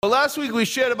last week we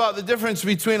shared about the difference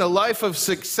between a life of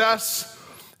success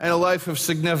and a life of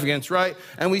significance, right?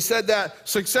 And we said that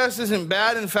success isn't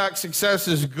bad. In fact, success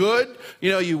is good.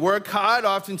 You work hard.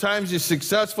 Oftentimes you're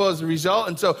successful as a result.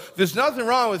 And so there's nothing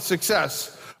wrong with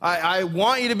success. I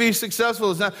want you to be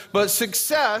successful. But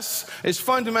success is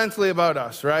fundamentally about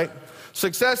us, right?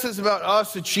 Success is about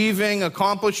us achieving,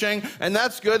 accomplishing, and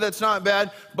that's good. That's not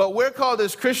bad. But we're called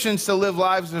as Christians to live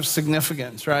lives of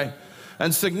significance, right?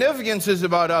 And significance is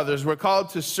about others. We're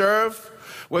called to serve.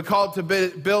 We're called to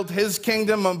build His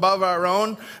kingdom above our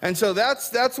own, and so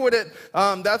that's what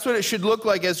it should look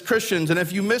like as Christians. And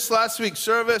if you missed last week's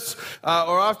service,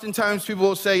 or oftentimes people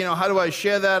will say, how do I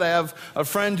share that? I have a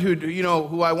friend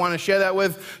who I want to share that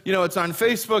with. It's on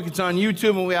Facebook, it's on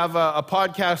YouTube, and we have a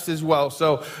podcast as well.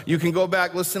 So you can go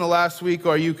back, listen to last week,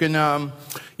 or you can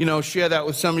share that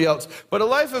with somebody else. But a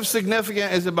life of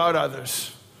significance is about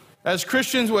others. As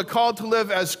Christians, we're called to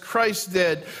live as Christ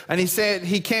did. And He said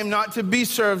He came not to be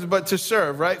served, but to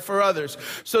serve, right, for others.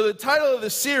 So the title of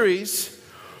the series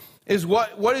is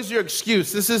What is Your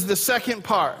Excuse? This is the second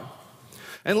part.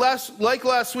 And like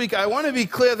last week, I want to be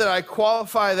clear that I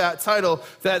qualify that title,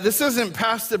 that this isn't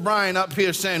Pastor Brian up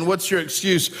here saying, what's your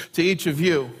excuse to each of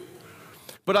you?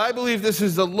 But I believe this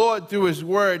is the Lord through His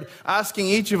Word asking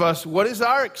each of us, what is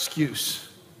our excuse?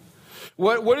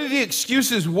 What are the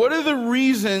excuses? What are the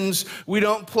reasons we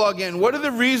don't plug in? What are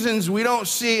the reasons we don't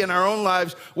see in our own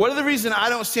lives? What are the reasons I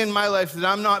don't see in my life that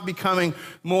I'm not becoming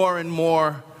more and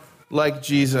more like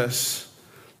Jesus?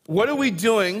 What are we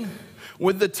doing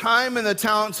with the time and the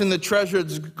talents and the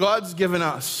treasures God's given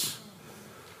us?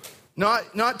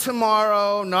 Not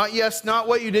tomorrow, not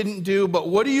what you didn't do, but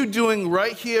what are you doing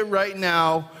right here, right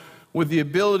now with the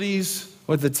abilities,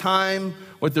 with the time,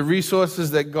 with the resources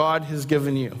that God has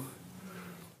given you?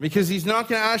 Because He's not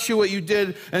going to ask you what you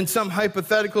did in some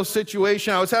hypothetical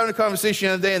situation. I was having a conversation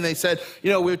the other day, and they said, we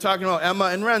were talking about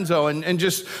Emma and Renzo, and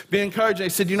just be encouraged. I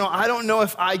said, I don't know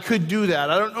if I could do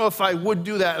that. I don't know if I would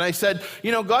do that. And I said,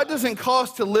 God doesn't call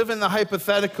us to live in the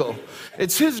hypothetical.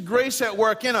 It's His grace at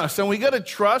work in us. And we got to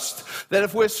trust that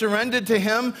if we're surrendered to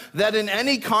Him, that in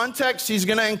any context, He's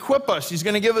going to equip us. He's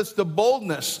going to give us the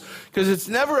boldness. Because it's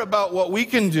never about what we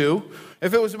can do.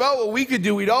 If it was about what we could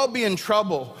do, we'd all be in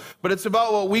trouble. But it's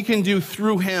about what we can do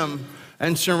through Him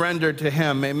and surrender to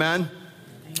Him. Amen?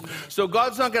 So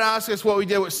God's not going to ask us what we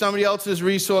did with somebody else's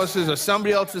resources or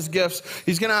somebody else's gifts.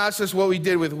 He's going to ask us what we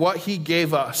did with what He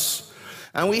gave us.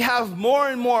 And we have more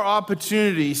and more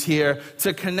opportunities here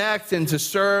to connect and to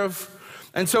serve.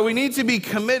 And so we need to be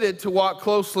committed to walk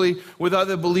closely with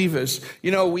other believers.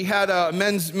 We had a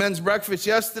men's breakfast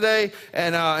yesterday,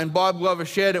 and Bob Glover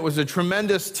shared it was a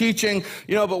tremendous teaching.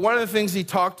 But one of the things he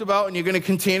talked about, and you're going to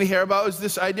continue to hear about, is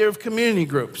this idea of community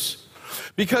groups.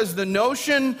 Because the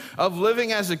notion of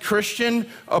living as a Christian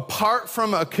apart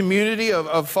from a community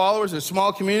of followers, a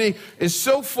small community, is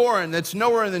so foreign that's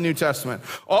nowhere in the New Testament.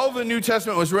 All of the New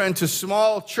Testament was written to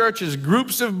small churches,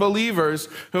 groups of believers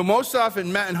who most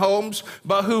often met in homes,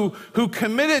 but who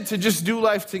committed to just do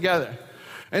life together.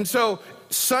 And so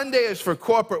Sunday is for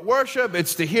corporate worship.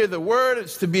 It's to hear the word.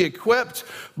 It's to be equipped.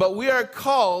 But we are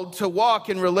called to walk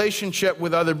in relationship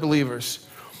with other believers.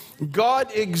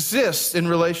 God exists in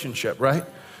relationship, right?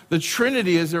 The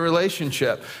Trinity is a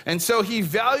relationship. And so He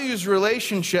values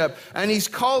relationship, and He's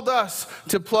called us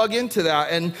to plug into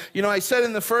that. And, I said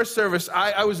in the first service,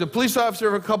 I was a police officer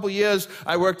for a couple years.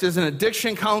 I worked as an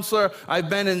addiction counselor.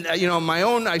 I've been in,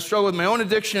 I struggle with my own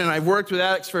addiction, and I've worked with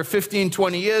addicts for 15,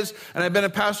 20 years, and I've been a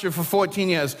pastor for 14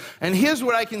 years. And here's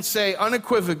what I can say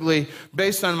unequivocally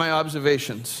based on my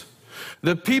observations.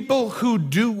 The people who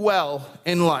do well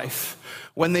in life,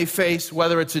 when they face,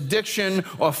 whether it's addiction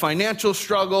or financial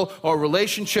struggle or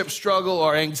relationship struggle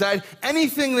or anxiety,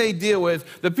 anything they deal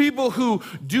with, the people who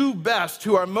do best,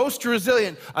 who are most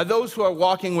resilient, are those who are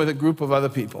walking with a group of other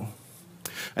people.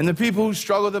 And the people who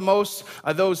struggle the most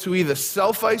are those who either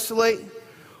self-isolate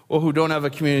or who don't have a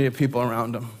community of people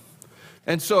around them.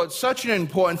 And so it's such an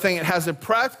important thing. It has a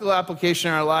practical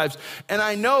application in our lives. And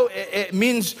I know it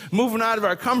means moving out of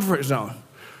our comfort zone.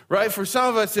 Right? For some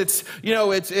of us,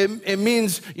 it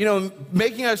means,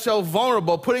 making ourselves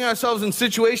vulnerable, putting ourselves in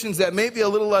situations that may be a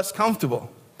little less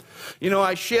comfortable.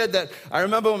 I shared that I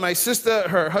remember when my sister,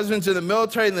 her husband's in the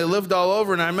military, and they lived all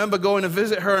over, and I remember going to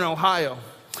visit her in Ohio.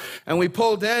 And we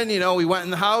pulled in, we went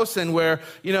in the house, and we're,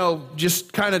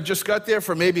 just got there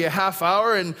for maybe a half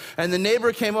hour, and the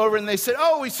neighbor came over, and they said,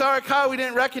 we saw a car we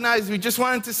didn't recognize, we just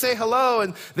wanted to say hello,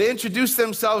 and they introduced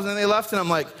themselves, and they left, and I'm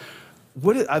like,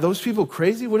 are those people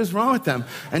crazy? What is wrong with them?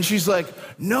 And she's like,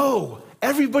 no,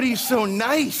 everybody's so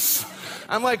nice.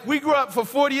 I'm like, we grew up for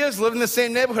 40 years living in the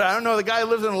same neighborhood. I don't know the guy who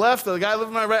lives on the left or the guy who lives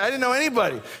on my right. I didn't know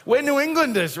anybody. We're New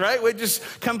Englanders, right? We're just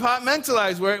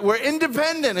compartmentalized. We're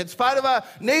independent. It's part of our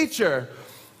nature.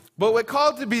 But we're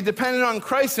called to be dependent on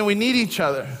Christ, and we need each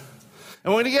other.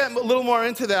 And we're going to get a little more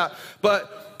into that.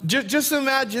 But just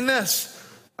imagine this.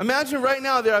 Imagine right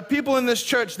now there are people in this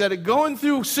church that are going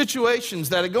through situations,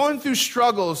 that are going through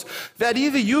struggles that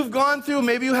either you've gone through,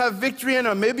 maybe you have victory in,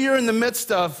 or maybe you're in the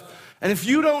midst of. And if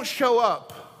you don't show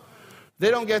up,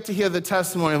 they don't get to hear the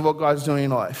testimony of what God's doing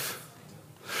in life.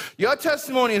 Your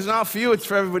testimony is not for you, it's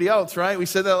for everybody else, right? We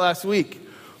said that last week.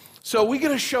 So we got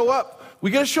to show up. We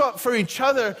got to show up for each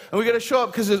other, and we got to show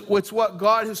up because it's what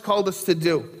God has called us to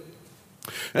do.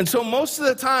 And so most of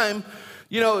the time,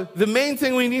 the main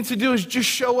thing we need to do is just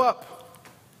show up.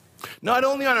 Not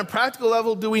only on a practical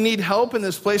level do we need help in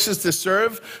these places to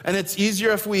serve, and it's easier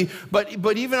if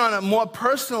but even on a more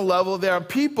personal level, there are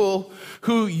people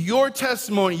who your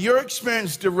testimony, your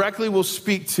experience directly will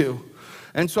speak to.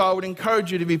 And so I would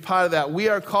encourage you to be part of that. We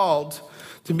are called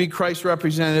to be Christ's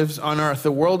representatives on earth.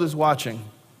 The world is watching.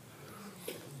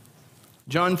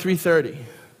 John 3:30.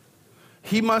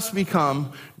 He must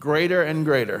become greater and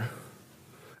greater,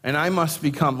 and I must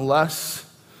become less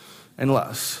and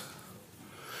less.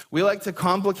 We like to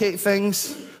complicate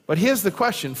things, but here's the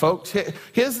question, folks.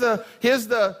 Here's the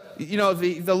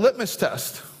litmus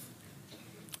test.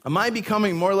 Am I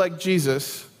becoming more like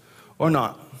Jesus or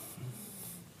not?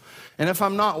 And if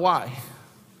I'm not, why?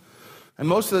 And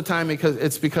most of the time,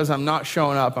 it's because I'm not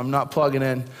showing up. I'm not plugging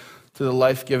in to the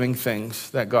life-giving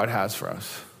things that God has for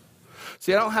us.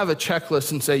 See, I don't have a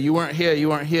checklist and say, you weren't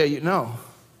here, no.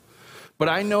 But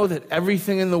I know that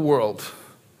everything in the world,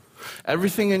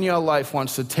 everything in your life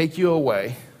wants to take you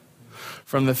away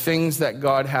from the things that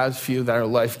God has for you that are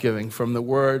life-giving, from the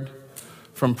Word,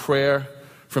 from prayer,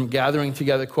 from gathering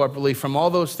together corporately, from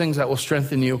all those things that will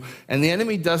strengthen you. And the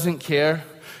enemy doesn't care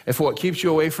if what keeps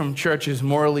you away from church is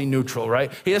morally neutral,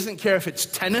 right? He doesn't care if it's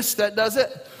tennis that does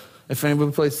it. If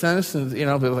anybody plays tennis, and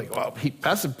they're like, well,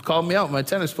 Pastor called me out, my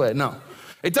tennis player. No.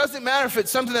 It doesn't matter if it's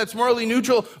something that's morally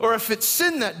neutral or if it's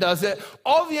sin that does it.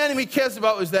 All the enemy cares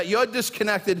about is that you're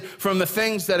disconnected from the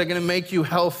things that are going to make you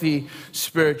healthy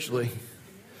spiritually.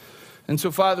 And so,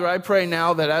 Father, I pray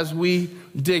now that as we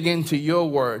dig into your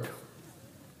word,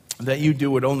 that you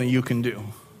do what only you can do.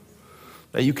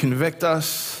 That you convict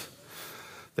us,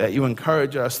 that you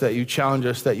encourage us, that you challenge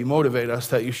us, that you motivate us,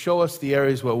 that you show us the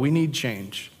areas where we need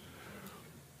change.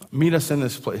 Meet us in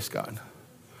this place, God.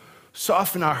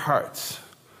 Soften our hearts.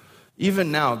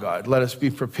 Even now, God, let us be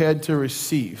prepared to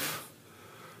receive,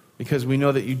 because we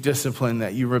know that you discipline,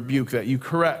 that you rebuke, that you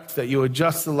correct, that you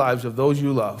adjust the lives of those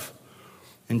you love.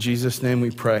 In Jesus' name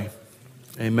we pray.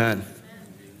 Amen.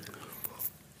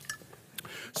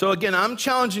 So again, I'm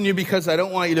challenging you because I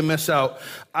don't want you to miss out.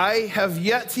 I have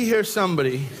yet to hear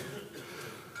somebody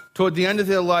toward the end of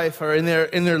their life or in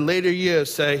their later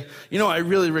years say, I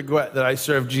really regret that I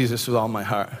served Jesus with all my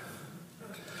heart.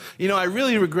 I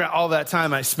really regret all that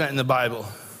time I spent in the Bible.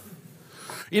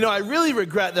 I really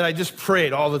regret that I just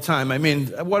prayed all the time. I mean,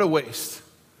 what a waste.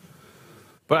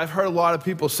 But I've heard a lot of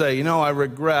people say, I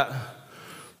regret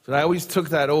that I always took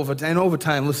that overtime. And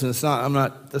overtime, listen, that's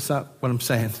not what I'm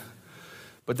saying.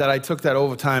 But that I took that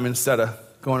overtime instead of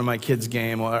going to my kid's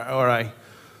game, or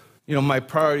my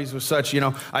priorities were such,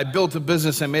 I built a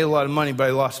business, I made a lot of money, but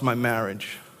I lost my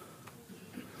marriage.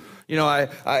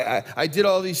 I did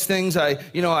all these things, I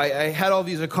had all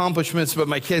these accomplishments, but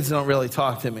my kids don't really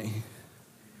talk to me.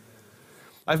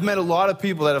 I've met a lot of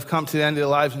people that have come to the end of their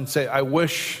lives and say, I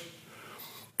wish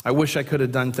I could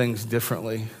have done things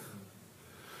differently.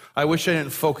 I wish I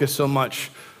didn't focus so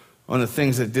much on the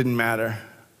things that didn't matter.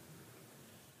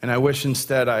 And I wish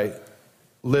instead I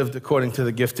lived according to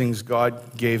the giftings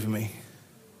God gave me.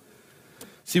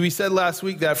 See, we said last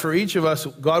week that for each of us,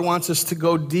 God wants us to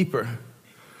go deeper.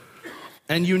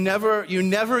 And you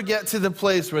never get to the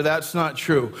place where that's not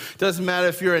true. It doesn't matter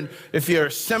if you're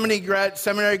a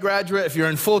seminary graduate, if you're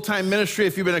in full-time ministry,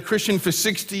 if you've been a Christian for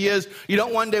 60 years, you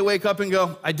don't one day wake up and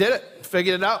go, I did it,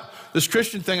 figured it out. This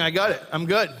Christian thing, I got it, I'm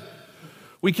good.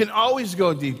 We can always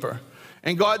go deeper.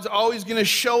 And God's always going to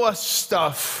show us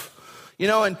stuff.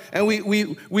 And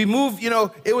we move,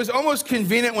 it was almost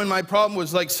convenient when my problem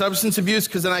was like substance abuse,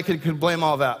 because then I could blame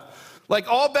all that. Like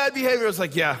all bad behavior was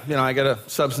like, yeah, I got a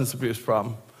substance abuse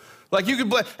problem. Like you could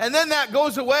blame, and then that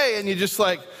goes away and you're just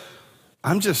like,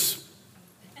 I'm just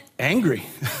angry.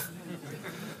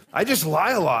 I just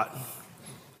lie a lot.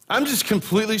 I'm just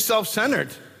completely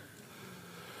self-centered.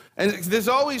 And there's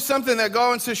always something that God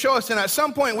wants to show us. And at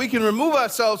some point we can remove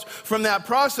ourselves from that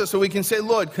process, so we can say,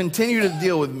 Lord, continue to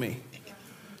deal with me.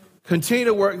 Continue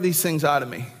to work these things out of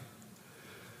me.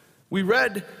 We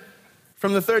read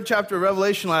from the 3rd chapter of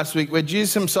Revelation last week where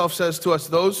Jesus himself says to us,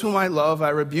 those whom I love, I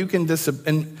rebuke and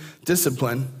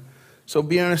discipline. So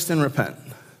be earnest and repent.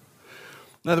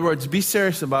 In other words, be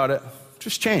serious about it.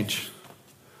 Just change.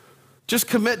 Just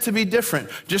commit to be different.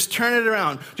 Just turn it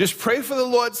around. Just pray for the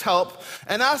Lord's help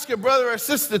and ask a brother or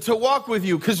sister to walk with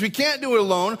you, because we can't do it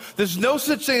alone. There's no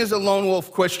such thing as a lone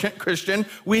wolf Christian.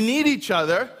 We need each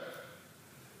other.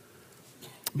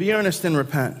 Be earnest and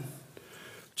repent.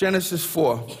 Genesis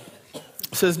 4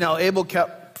 says, now Abel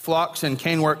kept flocks and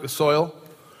Cain worked the soil.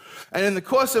 And in the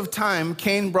course of time,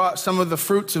 Cain brought some of the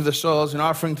fruits of the soil as an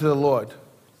offering to the Lord.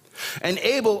 And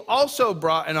Abel also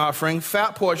brought an offering,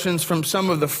 fat portions from some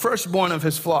of the firstborn of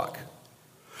his flock.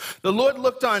 The Lord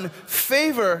looked on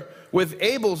favor with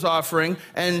Abel's offering,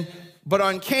 but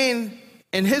on Cain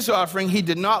and his offering he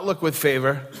did not look with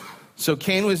favor. So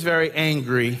Cain was very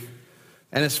angry,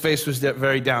 and his face was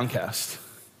very downcast.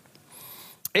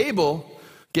 Abel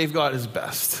gave God his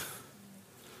best.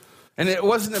 And it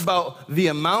wasn't about the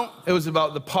amount, it was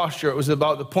about the posture, it was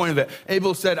about the point of it.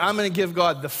 Abel said, I'm going to give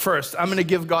God the first, I'm going to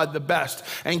give God the best.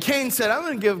 And Cain said, I'm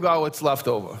going to give God what's left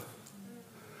over.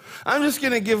 I'm just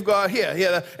going to give God, here.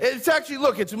 It's actually,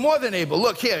 look, it's more than Abel.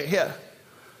 Look, here.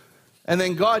 And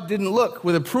then God didn't look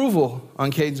with approval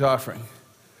on Cain's offering.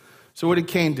 So what did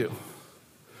Cain do?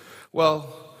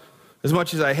 Well, as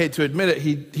much as I hate to admit it,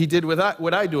 he did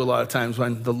what I do a lot of times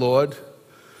when the Lord,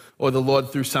 or the Lord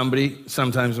through somebody,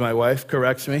 sometimes my wife,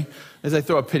 corrects me, is I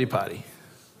throw a pity party.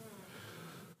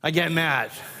 I get mad.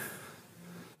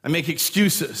 I make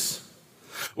excuses.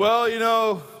 Well,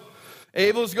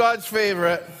 Abel's God's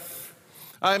favorite.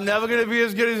 I'm never going to be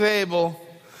as good as Abel.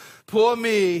 Poor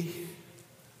me.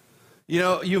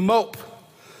 You mope.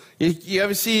 You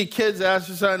ever see kids ask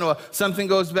for something, or something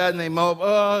goes bad and they mope,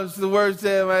 oh, it's the worst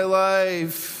day of my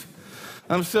life.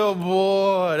 I'm so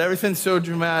bored. Everything's so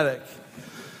dramatic.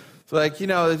 It's like,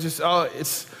 they're just, I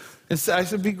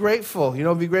said, be grateful.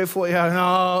 Be grateful.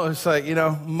 No, it's like,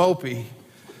 mopey.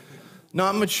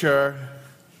 Not mature.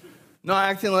 Not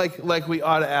acting like we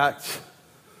ought to act.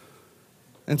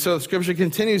 And so the scripture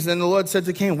continues, then the Lord said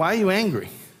to Cain, why are you angry?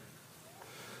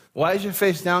 Why is your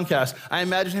face downcast? I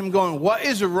imagine him going, what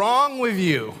is wrong with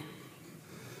you?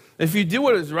 If you do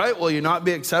what is right, will you not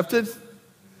be accepted?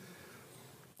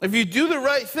 If you do the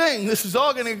right thing, this is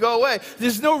all going to go away.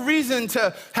 There's no reason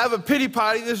to have a pity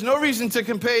party. There's no reason to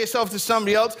compare yourself to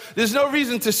somebody else. There's no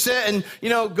reason to sit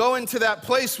and, go into that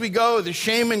place we go, the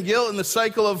shame and guilt and the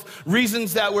cycle of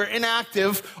reasons that we're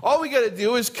inactive. All we got to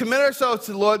do is commit ourselves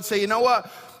to the Lord and say, you know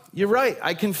what? You're right.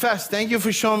 I confess. Thank you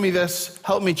for showing me this.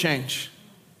 Help me change.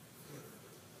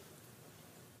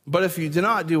 But if you do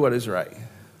not do what is right,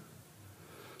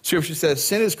 Scripture says,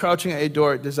 sin is crouching at your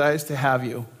door. It desires to have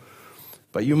you,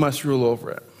 but you must rule over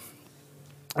it.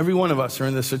 Every one of us are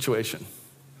in this situation.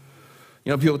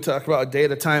 People talk about a day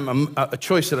at a time, a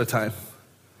choice at a time.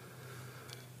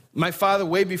 My father,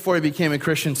 way before he became a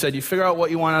Christian, said, you figure out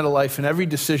what you want out of life, and every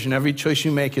decision, every choice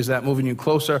you make, is that moving you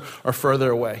closer or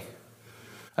further away.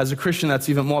 As a Christian, that's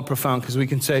even more profound, because we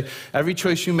can say, every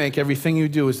choice you make, everything you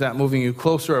do, is that moving you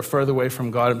closer or further away from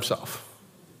God himself.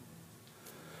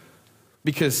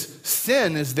 Because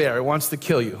sin is there. It wants to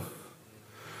kill you.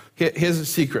 Here's a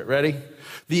secret. Ready?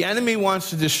 The enemy wants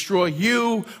to destroy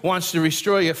you, wants to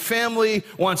destroy your family,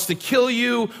 wants to kill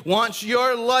you, wants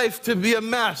your life to be a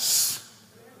mess.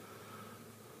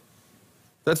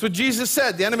 That's what Jesus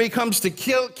said. The enemy comes to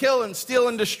kill and steal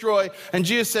and destroy. And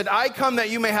Jesus said, I come that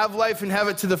you may have life and have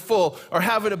it to the full, or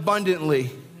have it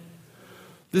abundantly.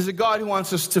 There's a God who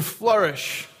wants us to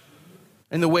flourish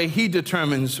in the way he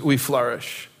determines we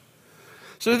flourish.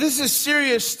 So this is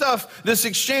serious stuff, this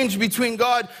exchange between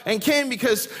God and Cain,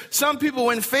 because some people,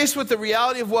 when faced with the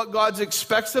reality of what God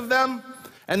expects of them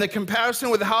and the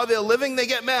comparison with how they're living, they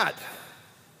get mad.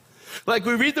 Like,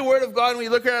 we read the Word of God and we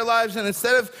look at our lives, and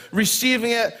instead of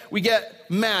receiving it, we get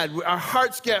mad. Our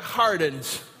hearts get hardened,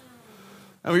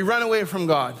 and we run away from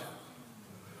God.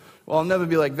 Well, I'll never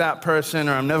be like that person,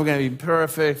 or I'm never going to be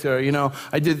perfect, or,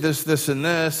 I did this, and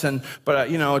this, but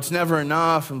it's never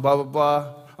enough, and blah, blah,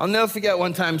 blah. I'll never forget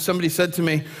one time somebody said to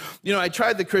me, I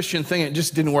tried the Christian thing, it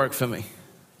just didn't work for me.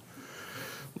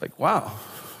 Like, wow,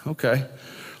 okay.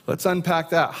 Let's unpack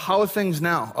that. How are things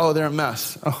now? Oh, they're a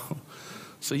mess. Oh.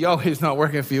 So Yahweh's not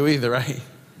working for you either, right?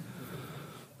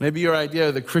 Maybe your idea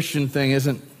of the Christian thing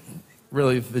isn't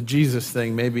really the Jesus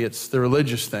thing. Maybe it's the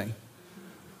religious thing.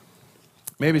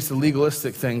 Maybe it's the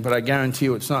legalistic thing, but I guarantee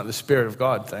you it's not the Spirit of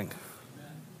God thing.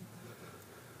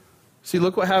 See,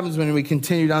 look what happens when we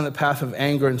continue down the path of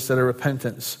anger instead of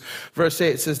repentance. Verse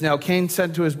 8 says, now Cain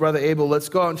said to his brother Abel, let's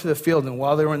go out into the field. And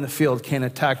while they were in the field, Cain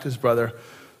attacked his brother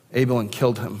Abel and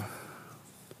killed him.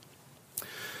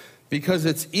 Because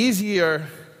it's easier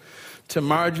to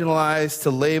marginalize,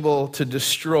 to label, to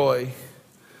destroy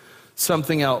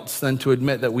something else than to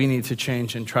admit that we need to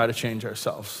change and try to change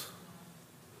ourselves.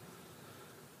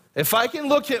 If I can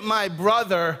look at my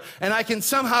brother and I can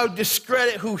somehow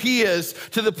discredit who he is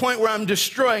to the point where I'm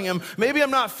destroying him, maybe I'm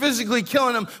not physically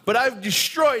killing him, but I've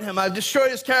destroyed him. I've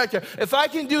destroyed his character. If I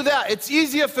can do that, it's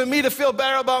easier for me to feel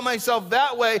better about myself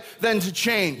that way than to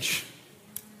change.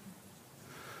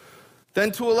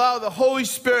 Than to allow the Holy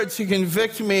Spirit to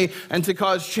convict me and to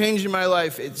cause change in my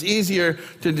life. It's easier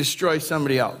to destroy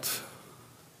somebody else.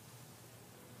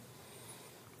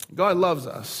 God loves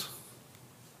us.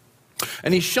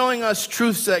 And he's showing us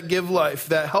truths that give life,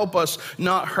 that help us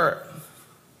not hurt.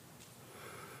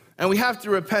 And we have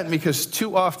to repent because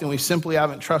too often we simply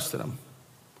haven't trusted him.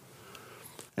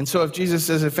 And so if Jesus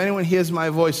says, if anyone hears my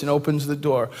voice and opens the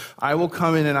door, I will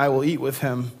come in and I will eat with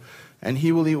him and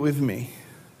he will eat with me.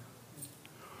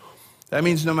 That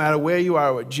means no matter where you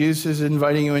are, what Jesus is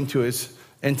inviting you into is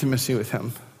intimacy with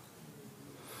him.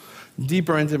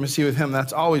 Deeper intimacy with him,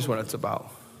 that's always what it's about.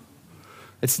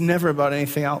 It's never about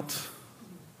anything else.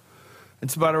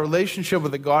 It's about a relationship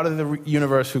with the God of the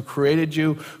universe who created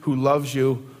you, who loves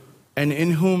you, and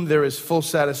in whom there is full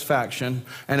satisfaction,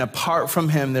 and apart from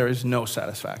him there is no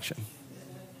satisfaction.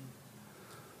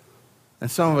 And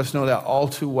some of us know that all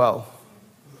too well.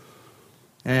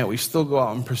 And yet we still go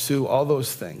out and pursue all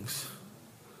those things.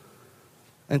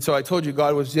 And so I told you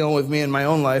God was dealing with me in my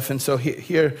own life, and so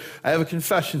here I have a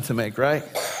confession to make, right?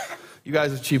 You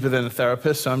guys are cheaper than a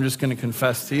therapist, so I'm just going to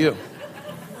confess to you.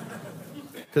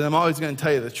 Because I'm always going to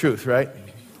tell you the truth, right?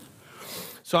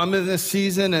 So I'm in this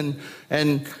season,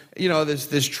 and you know,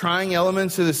 there's trying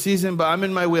elements of the season, but I'm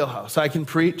in my wheelhouse. I can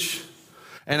preach,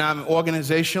 and I'm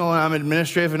organizational, and I'm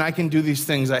administrative, and I can do these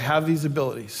things. I have these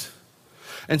abilities.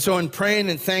 And so in praying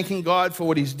and thanking God for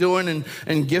what he's doing and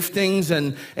giftings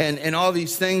and all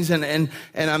these things, and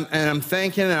I'm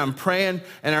thanking and I'm praying,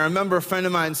 and I remember a friend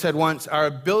of mine said once, our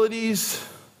abilities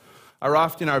are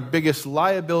often our biggest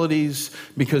liabilities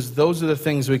because those are the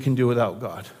things we can do without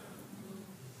God.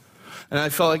 And I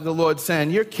felt like the Lord saying,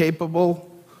 you're capable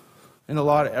in a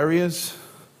lot of areas,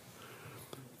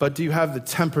 but do you have the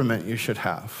temperament you should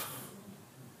have?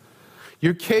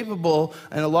 You're capable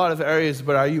in a lot of areas,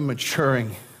 but are you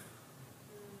maturing?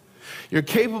 You're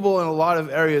capable in a lot of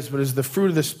areas, but is the fruit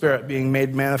of the Spirit being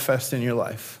made manifest in your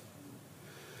life?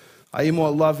 Are you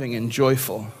more loving and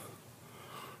joyful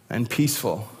and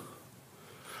peaceful?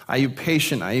 Are you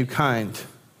patient? Are you kind?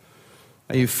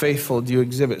 Are you faithful? Do you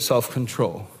exhibit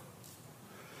self-control?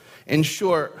 In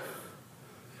short,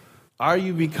 are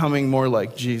you becoming more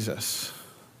like Jesus?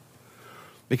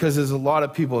 Because there's a lot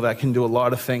of people that can do a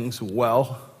lot of things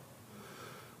well.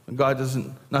 God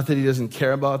doesn't, not that he doesn't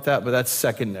care about that, but that's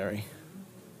secondary.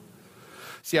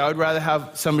 See, I would rather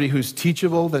have somebody who's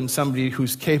teachable than somebody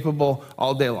who's capable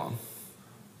all day long.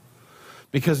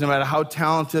 Because no matter how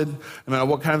talented, no matter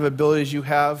what kind of abilities you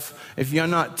have, if you're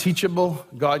not teachable,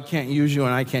 God can't use you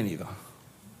and I can't either.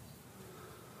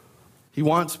 He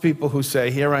wants people who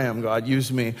say, here I am, God,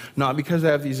 use me. Not because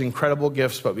I have these incredible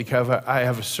gifts, but because I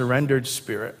have a surrendered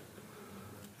spirit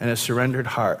and a surrendered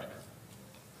heart.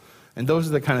 And those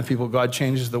are the kind of people God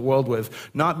changes the world with,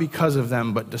 not because of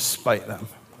them, but despite them.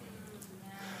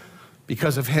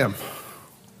 Because of him.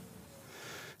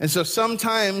 And so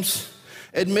sometimes,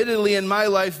 admittedly in my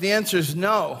life, the answer is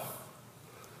no.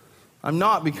 I'm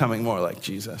not becoming more like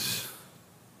Jesus.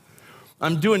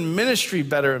 I'm doing ministry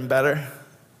better and better.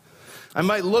 I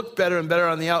might look better and better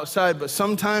on the outside, but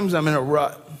sometimes I'm in a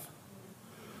rut.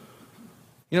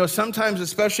 You know, sometimes,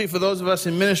 especially for those of us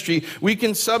in ministry, we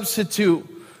can substitute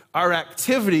our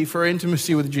activity for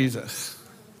intimacy with Jesus.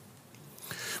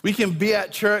 We can be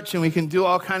at church and we can do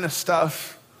all kind of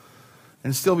stuff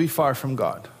and still be far from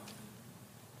God.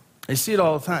 I see it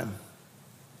all the time.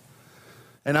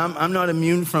 And I'm not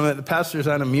immune from it. The pastors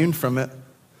aren't immune from it.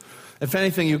 If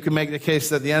anything, you can make the case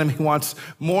that the enemy wants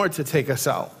more to take us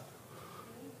out,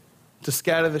 to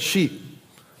scatter the sheep,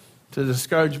 to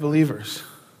discourage believers.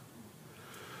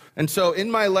 And so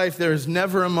in my life, there is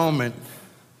never a moment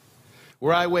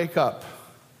where I wake up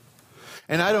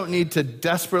and I don't need to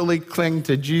desperately cling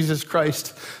to Jesus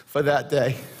Christ for that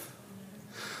day.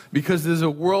 Because there's a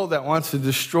world that wants to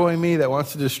destroy me, that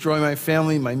wants to destroy my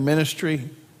family, my ministry,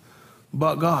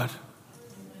 but God.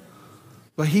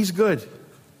 But he's good.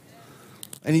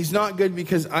 And he's not good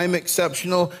because I'm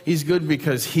exceptional. He's good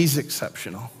because he's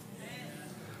exceptional.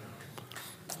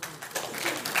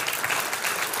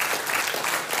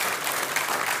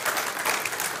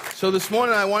 So this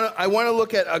morning I want to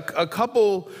look at a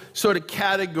couple sort of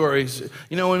categories.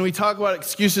 You know, when we talk about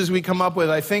excuses we come up with,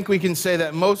 I think we can say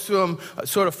that most of them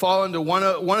sort of fall into one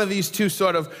of these two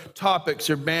sort of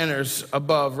topics or banners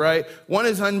above, right? One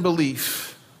is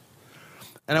unbelief.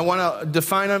 And I want to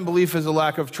define unbelief as a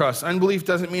lack of trust. Unbelief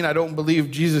doesn't mean I don't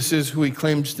believe Jesus is who he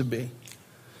claims to be.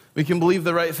 We can believe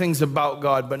the right things about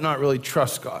God, but not really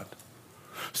trust God.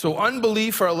 So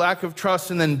unbelief or a lack of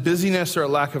trust, and then busyness or a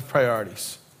lack of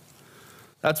priorities.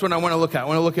 That's what I want to look at. I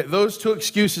want to look at those two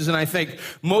excuses, and I think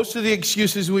most of the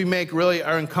excuses we make really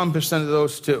are encompassed under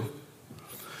those two.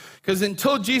 Because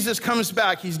until Jesus comes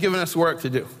back, he's given us work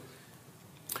to do.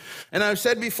 And I've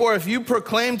said before, if you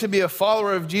proclaim to be a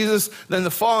follower of Jesus, then the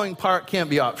following part can't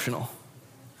be optional.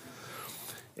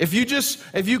 If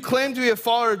you claim to be a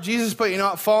follower of Jesus, but you're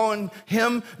not following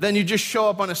him, then you just show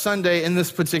up on a Sunday in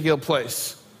this particular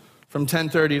place from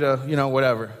 10:30 to,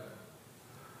 whatever.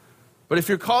 But if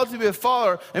you're called to be a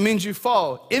follower, it means you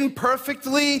follow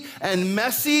imperfectly and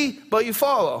messy, but you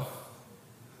follow.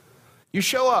 You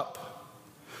show up.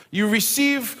 You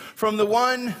receive from the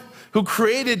one who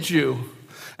created you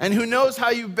and who knows how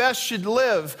you best should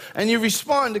live, and you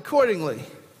respond accordingly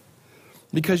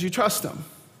because you trust him.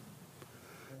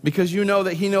 Because you know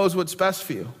that he knows what's best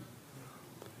for you.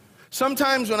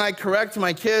 Sometimes when I correct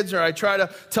my kids or I try to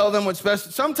tell them what's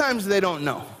best, sometimes they don't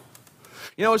know.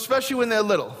 Especially when they're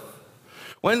little.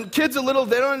 When kids are little,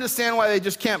 they don't understand why they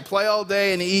just can't play all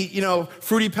day and eat,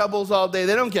 Fruity Pebbles all day.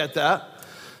 They don't get that.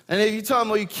 And if you tell them,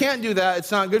 well, you can't do that,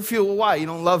 it's not good for you. Well, why? You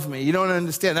don't love me. You don't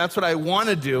understand. That's what I want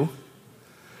to do.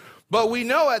 But we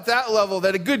know at that level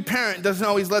that a good parent doesn't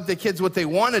always let their kids what they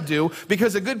want to do,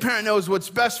 because a good parent knows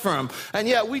what's best for them. And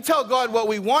yet we tell God what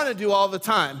we want to do all the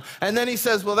time. And then he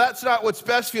says, well, that's not what's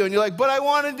best for you. And you're like, but I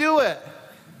want to do it.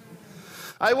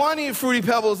 I want to eat Fruity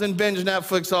Pebbles and binge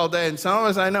Netflix all day. And some of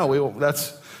us, I know,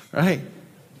 that's right.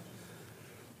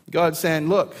 God's saying,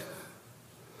 look,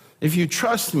 if you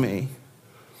trust me,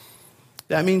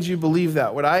 that means you believe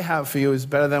that what I have for you is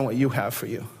better than what you have for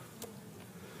you.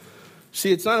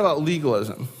 See, it's not about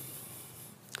legalism.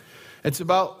 It's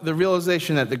about the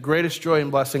realization that the greatest joy and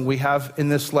blessing we have in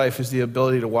this life is the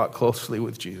ability to walk closely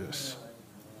with Jesus.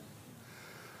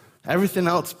 Everything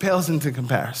else pales into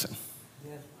comparison.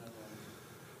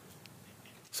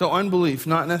 So unbelief,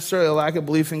 not necessarily a lack of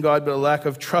belief in God, but a lack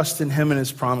of trust in him and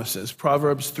his promises.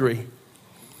 Proverbs 3,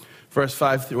 verse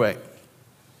 5 through 8.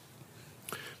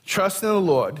 Trust in the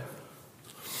Lord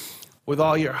with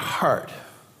all your heart.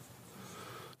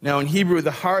 Now in Hebrew,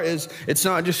 the heart it's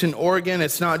not just an organ,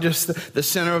 it's not just the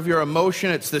center of your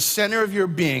emotion, it's the center of your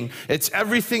being. It's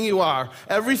everything you are.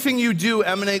 Everything you do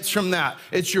emanates from that.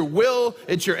 It's your will,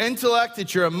 it's your intellect,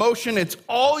 it's your emotion, it's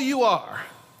all you are.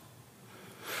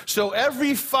 So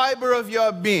every fiber of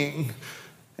your being,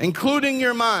 including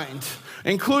your mind,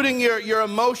 including your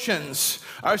emotions,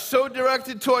 are so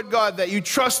directed toward God that you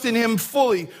trust in him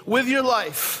fully with your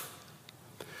life.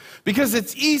 Because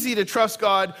it's easy to trust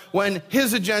God when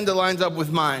his agenda lines up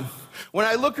with mine. When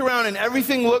I look around and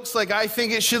everything looks like I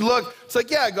think it should look, it's like,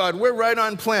 yeah, God, we're right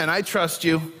on plan. I trust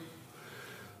you.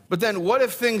 But then what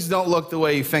if things don't look the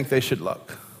way you think they should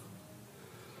look?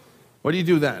 What do you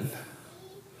do then?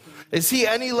 Is he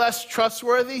any less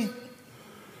trustworthy?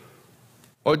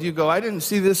 Or do you go, I didn't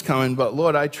see this coming, but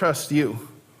Lord, I trust you.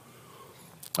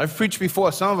 I've preached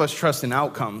before, some of us trust in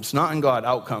outcomes, not in God,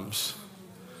 outcomes.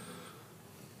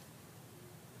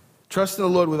 Trust in the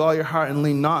Lord with all your heart and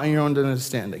lean not on your own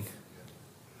understanding.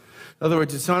 In other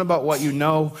words, it's not about what you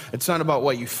know. It's not about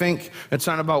what you think. It's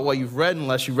not about what you've read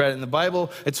unless you read it in the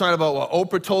Bible. It's not about what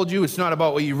Oprah told you. It's not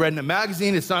about what you read in a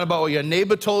magazine. It's not about what your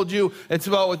neighbor told you. It's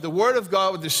about what the Word of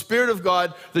God, with the Spirit of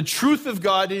God, the truth of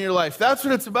God in your life. That's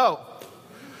what it's about.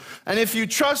 And if you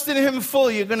trust in him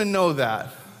fully, you're going to know that.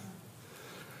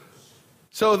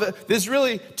 So there's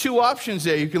really two options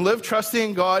there. You can live trusting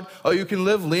in God, or you can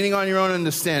live leaning on your own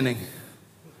understanding.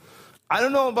 I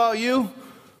don't know about you,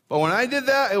 but when I did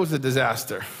that, it was a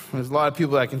disaster. There's a lot of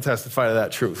people that can testify to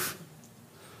that truth.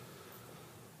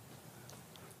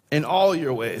 In all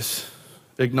your ways,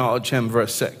 acknowledge him,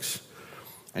 verse 6,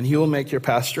 and he will make your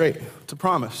path straight. It's a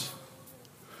promise.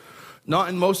 Not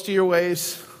in most of your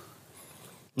ways,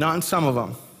 not in some of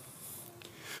them,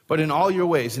 but in all your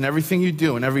ways, in everything you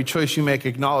do, in every choice you make,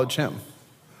 acknowledge him.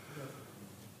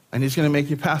 And he's going to make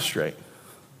your path straight.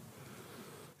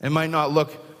 It might not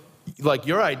look like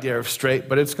your idea of straight,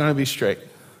 but it's going to be straight.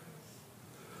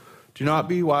 Do not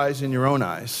be wise in your own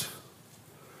eyes.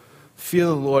 Fear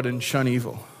the Lord and shun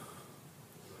evil.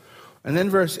 And then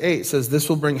verse 8 says, this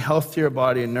will bring health to your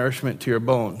body and nourishment to your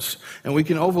bones. And we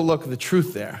can overlook the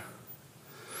truth there.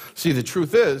 See, the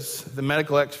truth is, the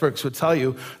medical experts would tell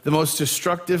you, the most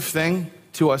destructive thing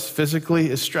to us physically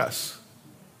is stress.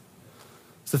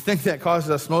 It's the thing that causes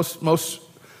us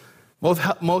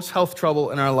most health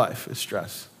trouble in our life is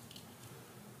stress.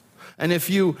 And if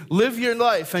you live your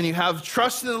life and you have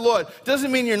trust in the Lord,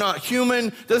 doesn't mean you're not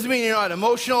human, doesn't mean you're not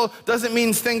emotional, doesn't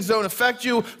mean things don't affect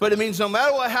you, but it means no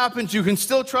matter what happens, you can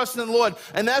still trust in the Lord.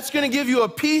 And that's going to give you a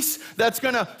peace that's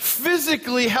going to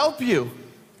physically help you.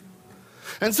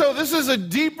 And so this is a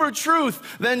deeper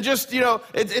truth than just,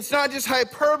 it's not just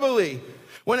hyperbole.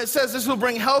 When it says this will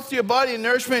bring health to your body and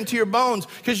nourishment to your bones.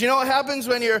 Because you know what happens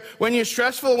when you're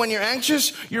stressful, when you're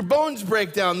anxious? Your bones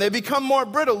break down. They become more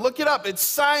brittle. Look it up. It's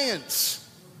science.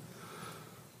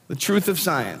 The truth of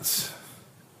science.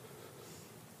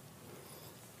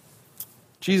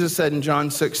 Jesus said in John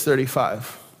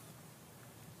 6:35,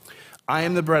 I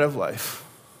am the bread of life.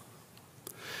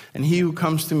 And he who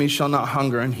comes to me shall not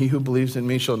hunger, and he who believes in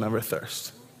me shall never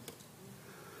thirst.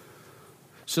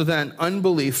 So then,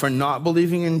 unbelief or not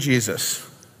believing in Jesus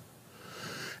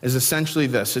is essentially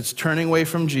this. It's turning away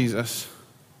from Jesus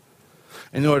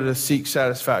in order to seek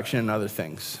satisfaction in other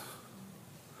things.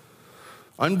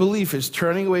 Unbelief is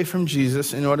turning away from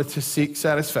Jesus in order to seek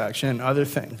satisfaction in other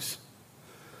things.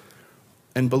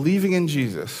 And believing in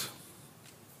Jesus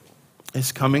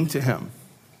is coming to him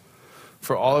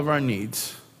for all of our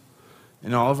needs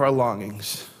and all of our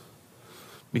longings,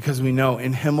 because we know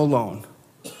in him alone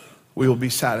we will be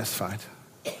satisfied.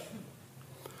 I'm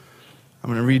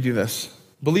going to read you this.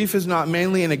 Belief is not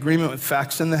mainly an agreement with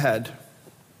facts in the head.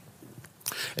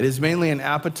 It is mainly an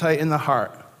appetite in the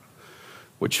heart,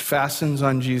 which fastens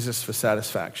on Jesus for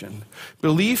satisfaction.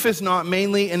 Belief is not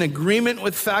mainly an agreement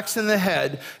with facts in the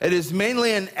head. It is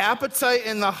mainly an appetite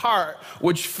in the heart,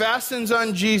 which fastens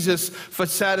on Jesus for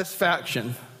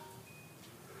satisfaction.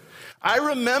 I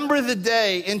remember the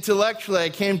day intellectually I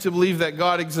came to believe that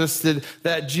God existed,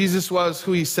 that Jesus was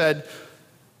who he said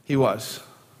he was.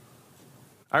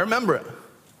 I remember it.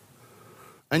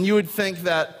 And you would think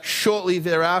that shortly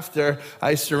thereafter,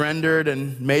 I surrendered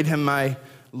and made him my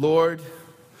Lord.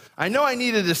 I know I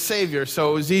needed a Savior,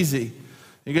 so it was easy.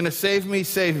 You're going to save me,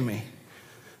 save me.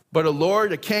 But a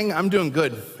Lord, a King, I'm doing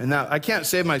good. And that, I can't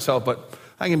save myself, but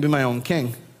I can be my own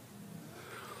King.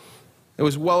 It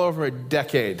was well over a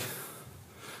decade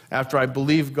after I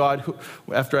believed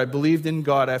in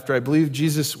God, after I believed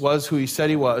Jesus was who he said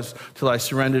he was, till I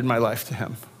surrendered my life to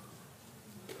him.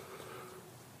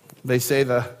 They say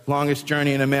the longest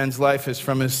journey in a man's life is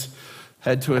from his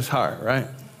head to his heart, right?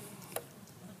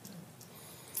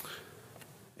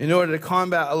 In order to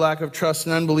combat a lack of trust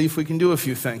and unbelief, we can do a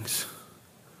few things.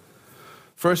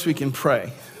 First, we can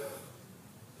pray.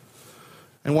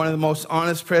 And one of the most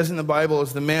honest prayers in the Bible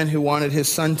is the man who wanted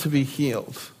his son to be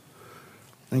healed.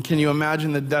 And can you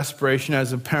imagine the desperation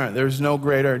as a parent? There's no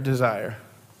greater desire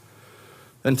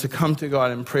than to come to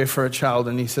God and pray for a child.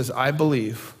 And he says, I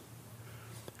believe.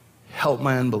 Help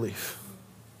my unbelief.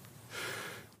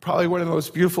 Probably one of the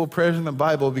most beautiful prayers in the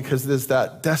Bible, because there's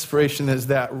that desperation, there's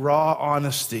that raw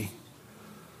honesty.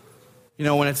 You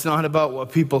know, when it's not about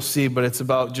what people see, but it's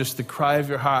about just the cry of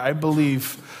your heart. I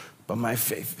believe, but my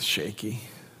faith is shaky.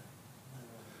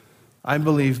 I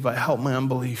believe, but help my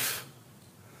unbelief.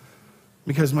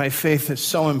 Because my faith is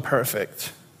so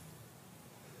imperfect.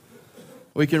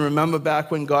 We can remember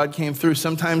back when God came through.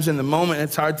 Sometimes in the moment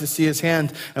it's hard to see his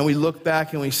hand, and we look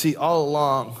back and we see all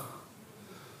along,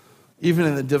 even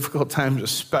in the difficult times,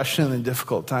 especially in the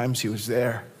difficult times, he was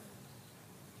there.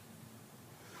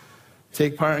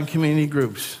 Take part in community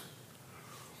groups.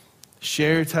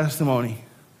 Share your testimony.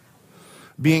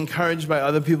 Be encouraged by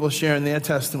other people sharing their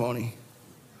testimony.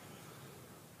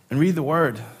 And read the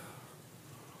Word.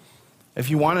 If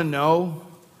you want to know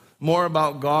more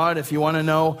about God, if you want to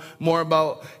know more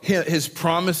about his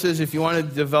promises, if you want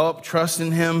to develop trust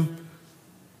in him,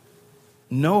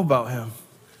 know about him.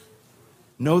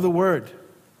 Know the Word.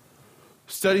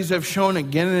 Studies have shown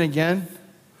again and again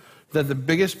that the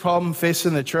biggest problem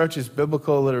facing the church is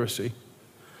biblical illiteracy.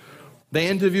 They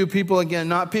interview people, again,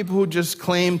 not people who just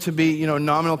claim to be,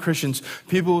 nominal Christians.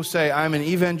 People who say, I'm an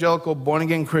evangelical,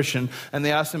 born-again Christian, and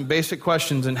they ask them basic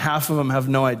questions, and half of them have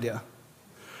no idea.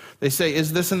 They say,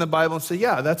 is this in the Bible? And say,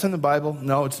 yeah, that's in the Bible.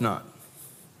 No, it's not.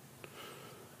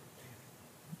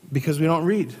 Because we don't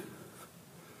read.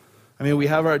 I mean, we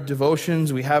have our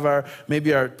devotions, we have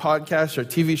maybe our podcasts, our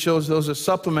TV shows. Those are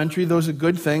supplementary. Those are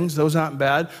good things. Those aren't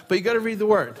bad. But you got to read the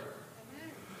Word.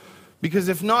 Because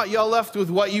if not, you're left with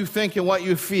what you think and what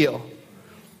you feel.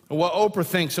 And what Oprah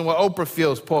thinks and what Oprah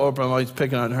feels. Poor Oprah, I'm always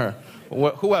picking on her.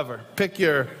 Whoever. Pick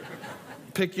your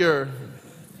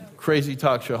crazy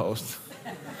talk show host.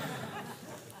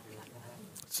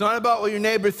 not about what your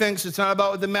neighbor thinks. It's not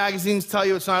about what the magazines tell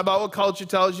you. It's not about what culture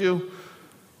tells you.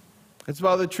 It's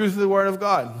about the truth of the Word of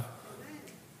God.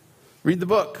 Read the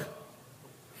book.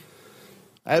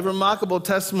 I have remarkable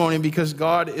testimony because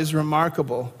God is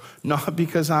remarkable, not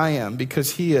because I am, because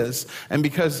He is. And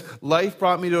because life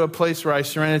brought me to a place where I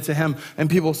surrendered to Him. And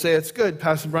people say, it's good,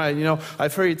 Pastor Brian, you know,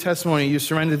 I've heard your testimony, you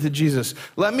surrendered to Jesus.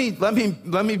 Let me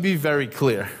be very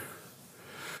clear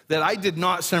that I did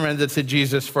not surrender to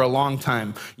Jesus for a long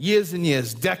time. Years and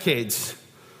years, decades,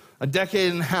 a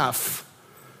decade and a half.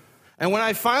 And when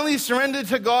I finally surrendered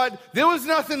to God, there was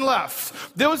nothing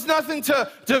left. There was nothing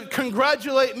to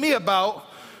congratulate me about.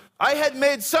 I had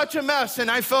made such a mess,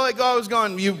 and I felt like God was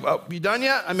going, you done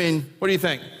yet? I mean, what do you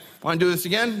think? Want to do this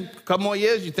again? A couple more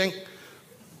years, you think?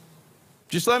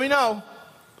 Just let me know.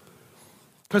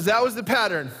 Because that was the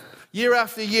pattern, year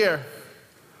after year.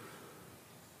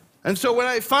 And so when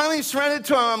I finally surrendered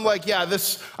to Him, I'm like, yeah,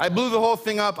 I blew the whole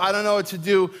thing up. I don't know what to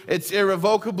do. It's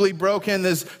irrevocably broken.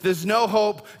 There's no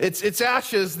hope. It's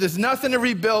ashes. There's nothing to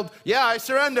rebuild. Yeah, I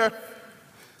surrender.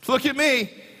 Look at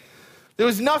me. There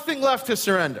was nothing left to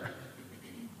surrender.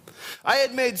 I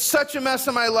had made such a mess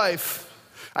of my life.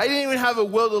 I didn't even have a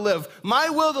will to live. My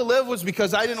will to live was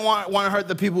because I didn't want to hurt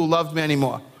the people who loved me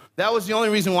anymore. That was the only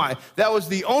reason why. That was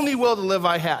the only will to live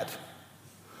I had.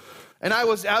 And I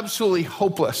was absolutely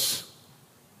hopeless.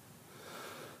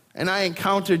 And I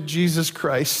encountered Jesus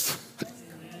Christ.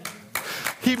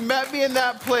 He met me in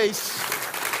that place.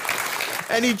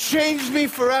 And He changed me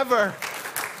forever.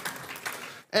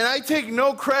 And I take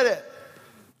no credit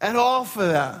at all for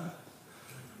that.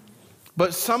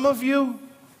 But some of you,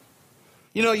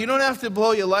 you know, you don't have to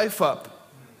blow your life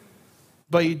up.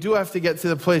 But you do have to get to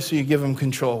the place where you give Him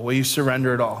control, where you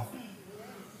surrender it all.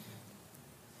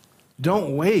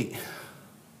 Don't wait.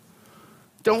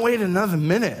 Don't wait another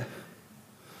minute.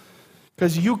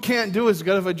 Because you can't do as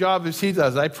good of a job as He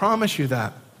does. I promise you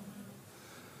that.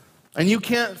 And you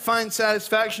can't find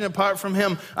satisfaction apart from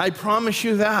Him. I promise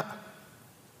you that.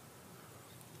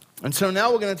 And so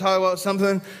now we're going to talk about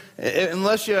something,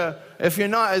 if you're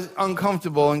not as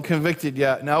uncomfortable and convicted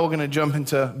yet, now we're going to jump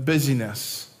into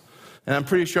busyness. And I'm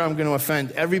pretty sure I'm going to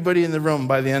offend everybody in the room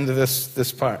by the end of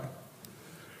this part.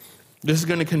 This is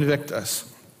going to convict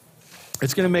us.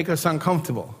 It's going to make us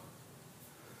uncomfortable.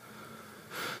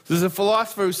 There's a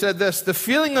philosopher who said this: the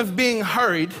feeling of being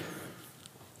hurried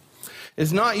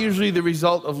is not usually the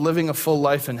result of living a full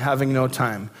life and having no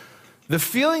time. The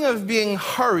feeling of being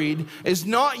hurried is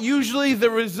not usually the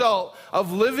result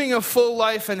of living a full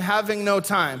life and having no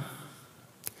time.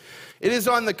 It is,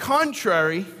 on the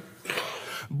contrary,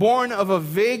 born of a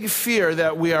vague fear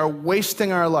that we are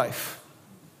wasting our life.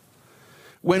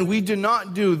 When we do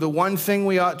not do the one thing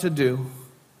we ought to do,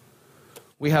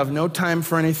 we have no time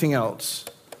for anything else,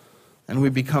 and we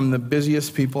become the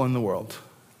busiest people in the world.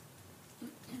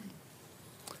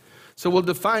 So we'll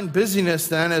define busyness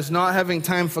then as not having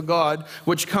time for God,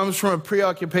 which comes from a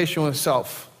preoccupation with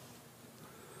self.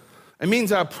 It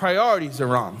means our priorities are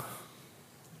wrong.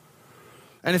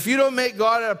 And if you don't make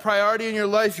God a priority in your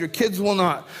life, your kids will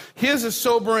not. Here's a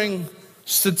sobering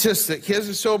statistic. Here's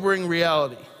a sobering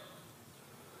reality.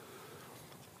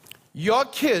 Your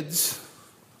kids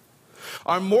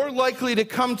are more likely to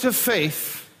come to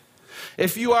faith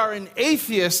if you are an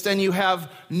atheist and you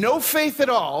have no faith at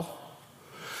all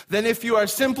than if you are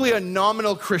simply a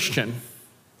nominal Christian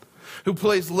who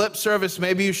plays lip service.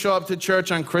 Maybe you show up to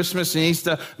church on Christmas and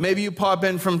Easter. Maybe you pop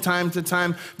in from time to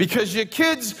time. Because your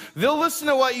kids, they'll listen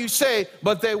to what you say,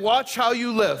 but they watch how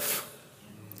you live.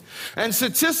 And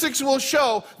statistics will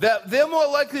show that they're more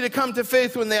likely to come to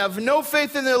faith when they have no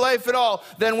faith in their life at all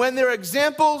than when their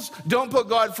examples don't put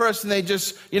God first and they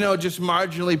just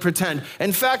marginally pretend.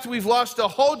 In fact, we've lost a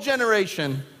whole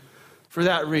generation for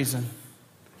that reason.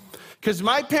 Because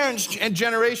my parents'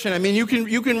 generation, I mean, you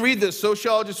can read this,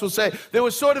 sociologists will say, there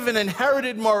was sort of an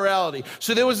inherited morality.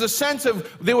 So there was a sense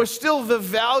of, there were still the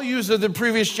values of the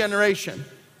previous generation.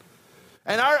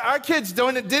 And our kids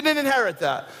didn't inherit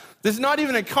that. There's not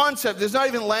even a concept, there's not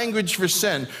even language for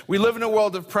sin. We live in a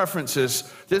world of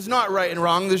preferences. There's not right and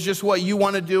wrong, there's just what you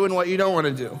want to do and what you don't want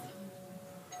to do.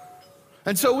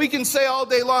 And so we can say all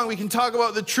day long, we can talk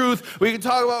about the truth, we can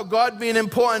talk about God being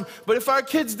important, but if our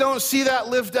kids don't see that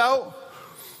lived out,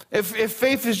 if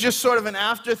faith is just sort of an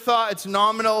afterthought, it's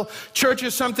nominal, church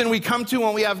is something we come to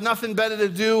when we have nothing better to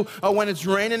do or when it's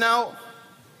raining out,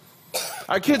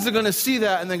 our kids are going to see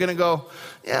that and they're going to go,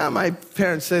 yeah, my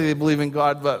parents say they believe in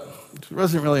God, but it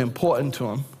wasn't really important to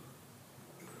them.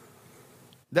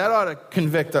 That ought to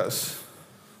convict us.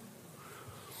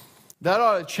 That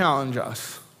ought to challenge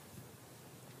us.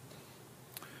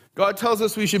 God tells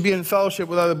us we should be in fellowship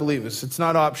with other believers. It's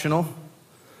not optional.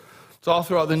 It's all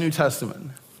throughout the New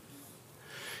Testament.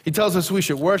 He tells us we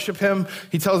should worship him.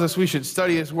 He tells us we should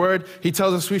study his word. He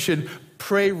tells us we should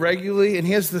pray regularly. And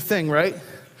here's the thing, right?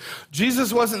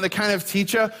 Jesus wasn't the kind of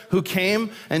teacher who came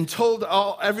and told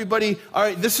everybody, all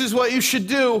right, this is what you should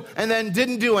do, and then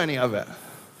didn't do any of it.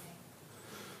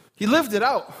 He lived it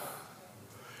out.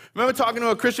 I remember talking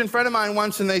to a Christian friend of mine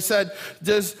once, and they said,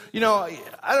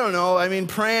 I don't know,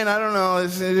 praying, I don't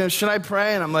know, should I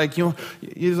pray? And I'm like,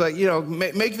 he's like,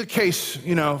 make the case,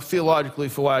 theologically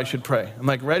for why I should pray. I'm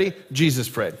like, ready? Jesus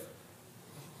prayed.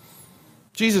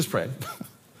 Jesus prayed.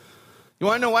 You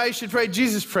want to know why you should pray?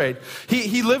 Jesus prayed.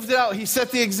 He lived it out. He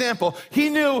set the example. He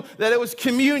knew that it was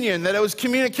communion, that it was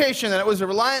communication, that it was a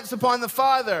reliance upon the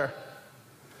Father.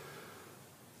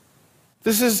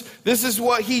 This is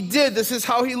what he did. This is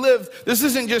how he lived. This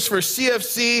isn't just for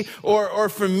CFC or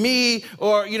for me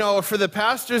or for the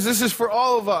pastors. This is for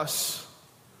all of us.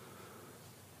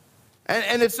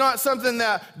 And it's not something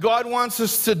that God wants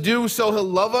us to do so he'll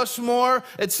love us more.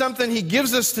 It's something he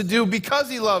gives us to do because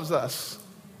he loves us.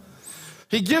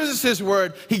 He gives us his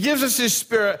word. He gives us his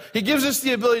spirit. He gives us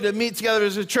the ability to meet together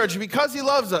as a church because he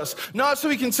loves us. Not so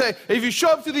he can say, if you show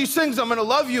up to these things, I'm going to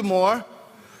love you more.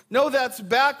 No, that's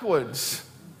backwards.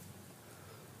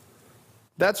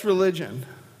 That's religion.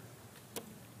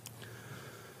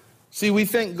 See, we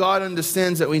think God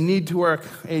understands that we need to work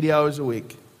 80 hours a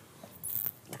week.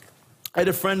 I had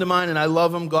a friend of mine, and I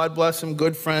love him. God bless him,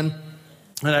 good friend.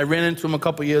 And I ran into him a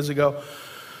couple years ago. I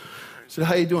said,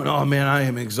 how you doing? Oh, man, I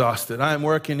am exhausted. I am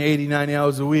working 80, 90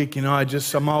 hours a week.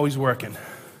 I'm always working. I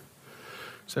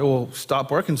said, well,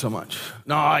 stop working so much.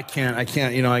 No, I can't.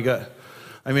 I got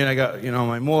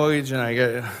my mortgage,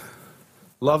 and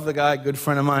love the guy, good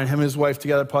friend of mine. Him and his wife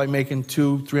together, probably making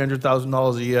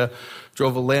 $200,000-$300,000 a year.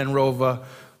 Drove a Land Rover,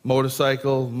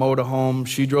 motorcycle, motorhome.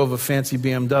 She drove a fancy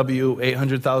BMW,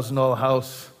 $800,000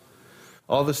 house.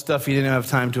 All this stuff he didn't have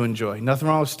time to enjoy. Nothing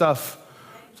wrong with stuff.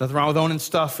 There's nothing wrong with owning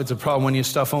stuff. It's a problem when your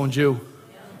stuff owns you.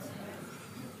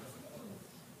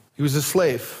 He was a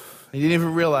slave. He didn't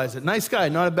even realize it. Nice guy,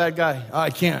 not a bad guy. Oh, I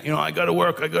can't. I got to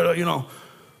work. I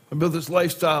built this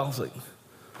lifestyle. It's like,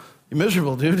 you're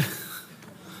miserable, dude.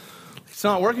 It's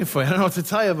not working for you. I don't know what to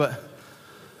tell you, but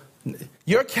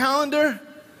your calendar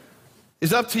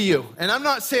is up to you. And I'm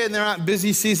not saying there aren't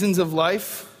busy seasons of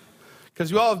life,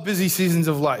 because we all have busy seasons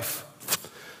of life.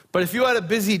 But if you had a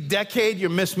busy decade, you're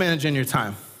mismanaging your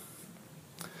time.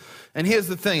 And here's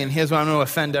the thing, and here's why I'm going to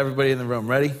offend everybody in the room.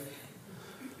 Ready?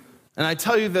 And I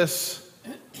tell you this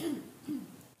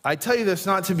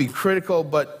not to be critical,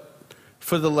 but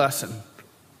for the lesson.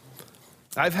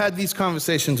 I've had these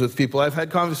conversations with people. I've had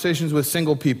conversations with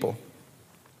single people.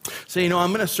 Say, I'm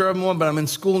going to serve more, but I'm in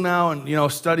school now,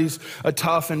 and, studies are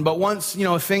tough. But once,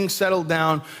 things settle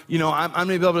down, I'm going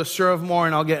to be able to serve more,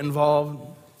 and I'll get involved.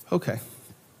 Okay.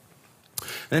 And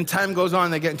then time goes on,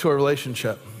 they get into a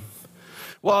relationship.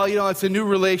 Well, it's a new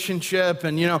relationship,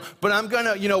 and, but I'm going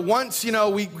to, once,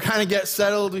 we kind of get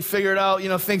settled, we figure it out,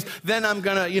 things, then I'm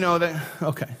going to,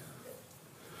 okay.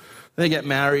 They get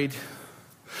married.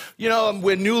 We're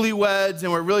newlyweds,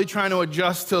 and we're really trying to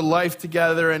adjust to life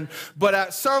together, but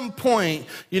at some point,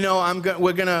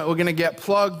 we're gonna get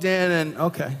plugged in, and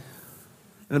okay.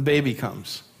 And a baby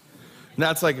comes. And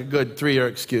that's like a good 3-year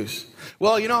excuse.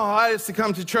 Well, how hard it is to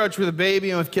come to church with a baby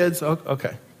and with kids?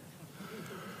 Okay.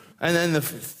 And then the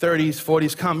 30s,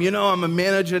 40s come. I'm a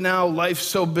manager now. Life's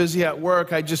so busy at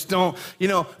work. I just don't,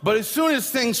 But as soon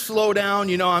as things slow down,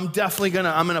 I'm definitely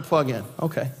I'm gonna plug in.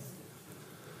 Okay.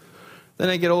 Then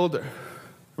I get older,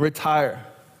 retire.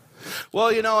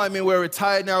 Well, we're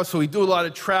retired now, so we do a lot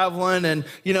of traveling, and,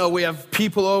 we have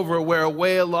people over, we're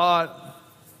away a lot.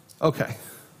 Okay.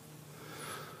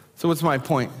 So what's my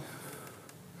point?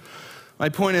 My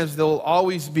point is there will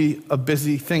always be a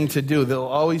busy thing to do. There will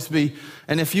always be,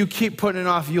 and if you keep putting it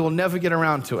off, you will never get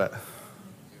around to it.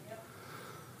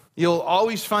 You'll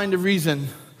always find a reason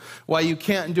why you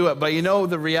can't do it. But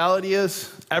the reality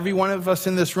is, every one of us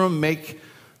in this room make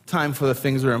time for the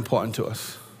things that are important to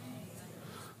us.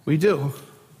 We do.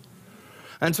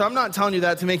 And so I'm not telling you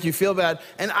that to make you feel bad.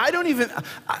 And I don't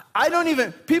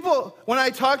even, people, when I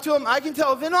talk to them, I can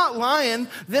tell they're not lying.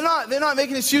 They're not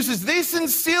making excuses. They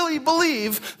sincerely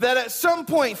believe that at some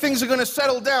point things are going to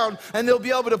settle down and they'll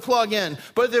be able to plug in.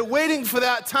 But they're waiting for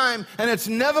that time, and it's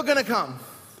never going to come.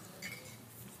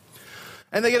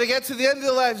 And they're going to get to the end of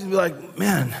their lives and be like,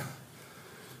 man,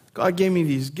 God gave me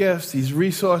these gifts, these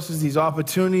resources, these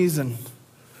opportunities, and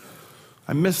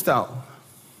I missed out.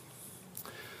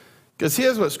 Because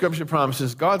here's what Scripture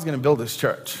promises. God's going to build His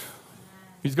church.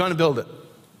 He's going to build it.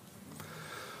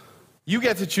 You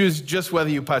get to choose just whether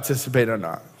you participate or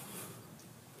not.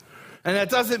 And that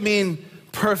doesn't mean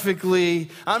perfectly.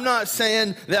 I'm not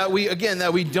saying that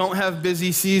we don't have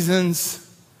busy seasons.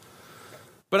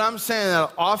 But I'm saying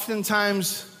that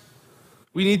oftentimes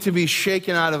we need to be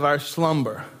shaken out of our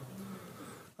slumber,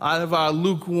 out of our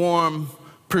lukewarm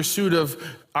pursuit of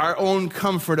our own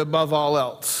comfort above all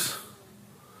else.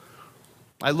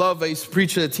 I used to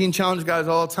preach to the Teen Challenge guys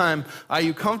all the time. Are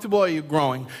you comfortable or are you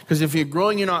growing? Because if you're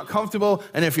growing, you're not comfortable.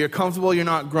 And if you're comfortable, you're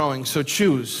not growing. So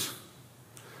choose.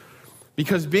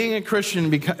 Because being a Christian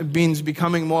means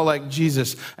becoming more like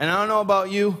Jesus. And I don't know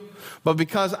about you, but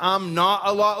because I'm not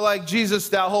a lot like Jesus,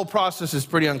 that whole process is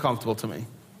pretty uncomfortable to me.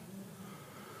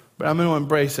 But I'm going to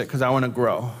embrace it because I want to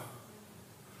grow.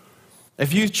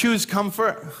 If you choose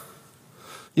comfort,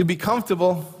 you'll be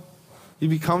comfortable.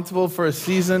 You'll be comfortable for a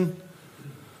season.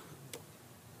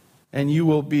 And you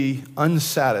will be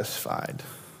unsatisfied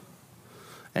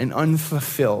and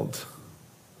unfulfilled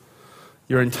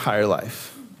your entire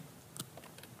life.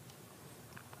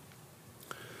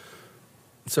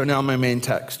 So now my main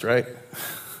text, right?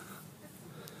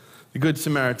 The Good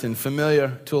Samaritan,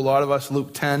 familiar to a lot of us,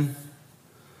 Luke 10.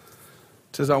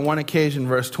 It says, on one occasion,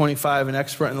 verse 25, an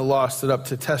expert in the law stood up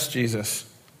to test Jesus.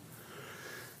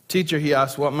 Teacher, he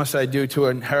asked, what must I do to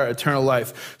inherit eternal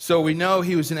life? So we know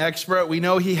he was an expert. We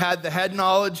know he had the head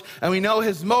knowledge. And we know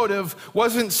his motive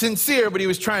wasn't sincere, but he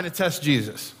was trying to test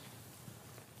Jesus.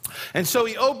 And so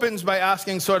he opens by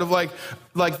asking sort of like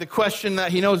the question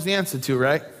that he knows the answer to,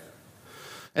 right?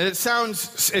 And it's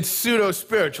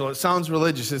pseudo-spiritual. It sounds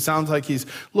religious. It sounds like he's,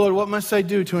 Lord, what must I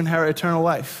do to inherit eternal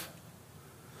life?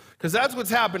 Because that's what's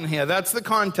happening here. That's the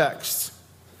context.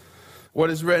 What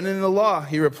is written in the law?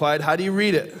 He replied, how do you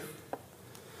read it?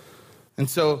 And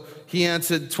so he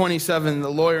answered, 27, the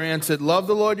lawyer answered, love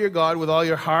the Lord your God with all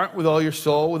your heart, with all your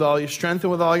soul, with all your strength,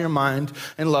 and with all your mind,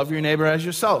 and love your neighbor as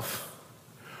yourself.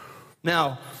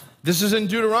 Now, this is in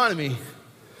Deuteronomy.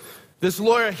 This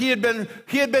lawyer, he had been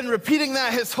repeating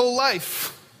that his whole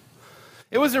life.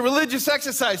 It was a religious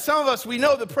exercise. Some of us, we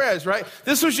know the prayers, right?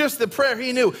 This was just the prayer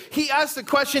he knew. He asked the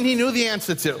question he knew the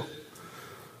answer to.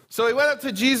 So he went up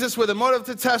to Jesus with a motive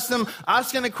to test him,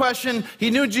 asking a question he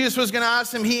knew Jesus was going to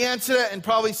ask him. He answered it and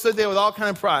probably stood there with all kind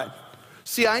of pride.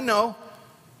 See, I know.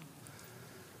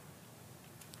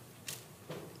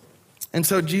 And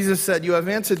so Jesus said, you have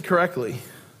answered correctly.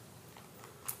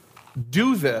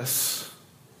 Do this,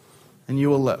 and you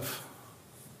will live.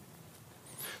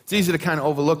 It's easy to kind of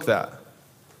overlook that.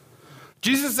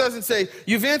 Jesus doesn't say,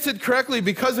 you've answered correctly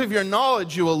because of your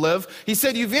knowledge you will live. He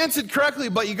said, you've answered correctly,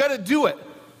 but you got to do it.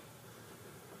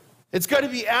 It's got to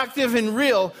be active and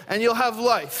real, and you'll have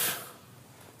life.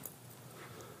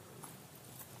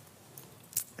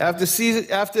 After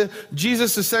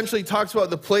Jesus essentially talks about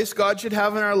the place God should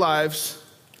have in our lives,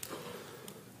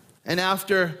 and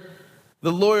after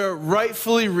the lawyer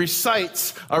rightfully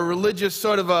recites a religious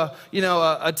sort of a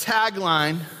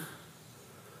tagline,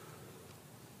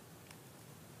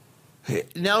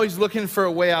 now he's looking for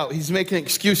a way out. He's making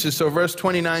excuses. So verse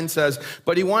 29 says,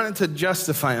 but he wanted to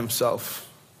justify himself.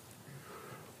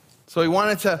 So he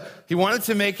wanted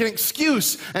to make an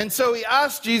excuse. And so he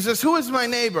asked Jesus, who is my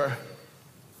neighbor?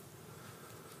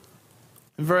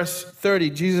 In verse 30,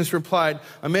 Jesus replied,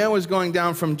 a man was going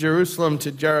down from Jerusalem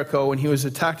to Jericho when he was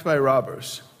attacked by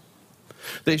robbers.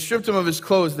 They stripped him of his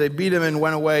clothes, they beat him and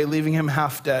went away, leaving him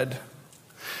half dead.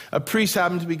 A priest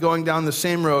happened to be going down the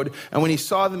same road, and when he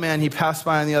saw the man, he passed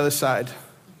by on the other side.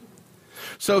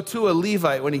 So too a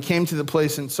Levite, when he came to the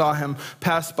place and saw him,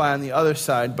 passed by on the other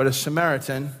side. But a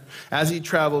Samaritan, as he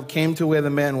traveled, came to where the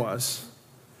man was.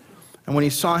 And when he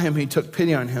saw him, he took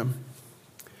pity on him.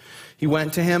 He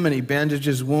went to him and he bandaged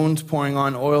his wounds, pouring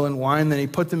on oil and wine. Then he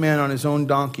put the man on his own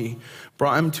donkey,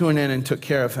 brought him to an inn, and took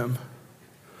care of him.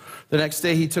 The next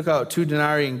day he took out 2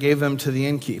 denarii and gave them to the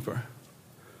innkeeper.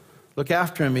 Look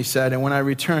after him, he said, and when I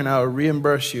return, I will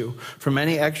reimburse you from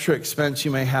any extra expense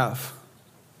you may have.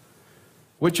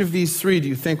 Which of these 3 do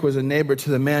you think was a neighbor to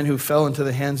the man who fell into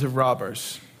the hands of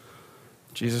robbers?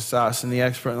 Jesus asked, and the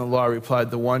expert in the law replied,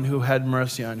 the one who had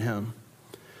mercy on him.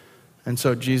 And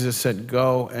so Jesus said,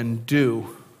 go and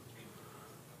do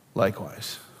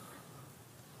likewise.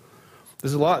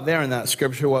 There's a lot there in that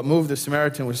scripture. What moved the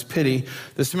Samaritan was pity.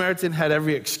 The Samaritan had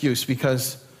every excuse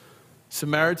because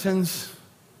Samaritans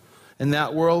in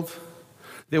that world,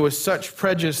 there was such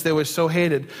prejudice, they were so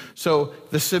hated. So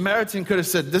the Samaritan could have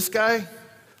said, this guy,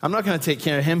 I'm not going to take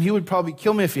care of him. He would probably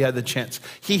kill me if he had the chance.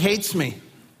 He hates me.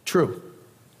 True.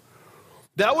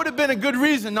 That would have been a good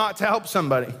reason not to help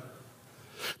somebody.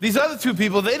 These other 2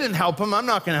 people, they didn't help him. I'm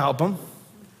not going to help him.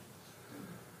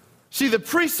 See, the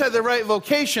priest had the right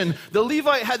vocation. The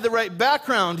Levite had the right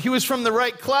background. He was from the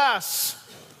right class.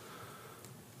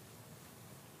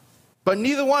 But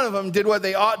neither one of them did what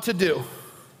they ought to do.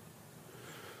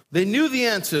 They knew the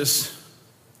answers.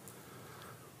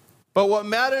 But what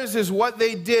matters is what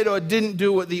they did or didn't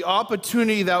do with the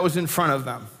opportunity that was in front of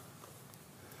them.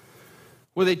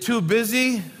 Were they too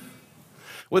busy?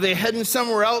 Were they heading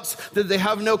somewhere else? Did they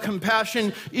have no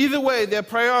compassion? Either way, their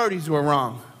priorities were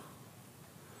wrong.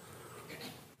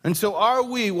 And so are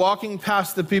we walking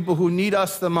past the people who need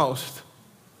us the most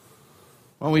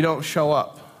when we don't show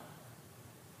up?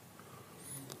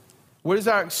 What is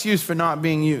our excuse for not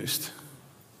being used?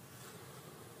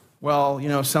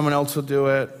 Well, someone else will do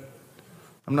it.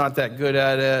 I'm not that good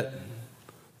at it.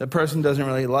 The person doesn't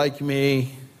really like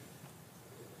me.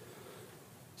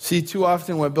 See, too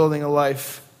often we're building a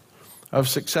life of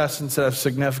success instead of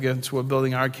significance. We're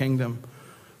building our kingdom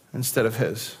instead of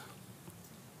His.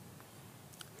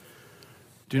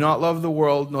 Do not love the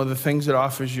world nor the things it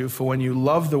offers you, for when you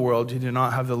love the world, you do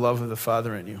not have the love of the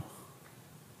Father in you.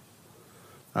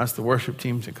 Ask the worship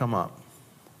team to come up.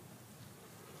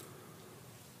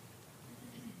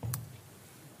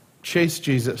 Chase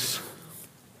Jesus.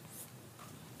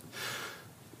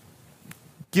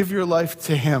 Give your life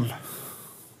to Him.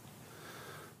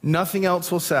 Nothing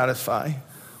else will satisfy.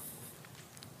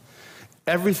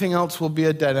 Everything else will be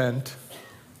a dead end.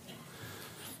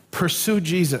 Pursue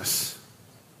Jesus.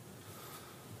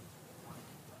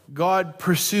 God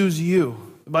pursues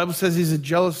you. The Bible says He's a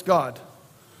jealous God.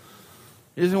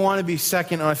 He doesn't want to be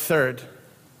second or third.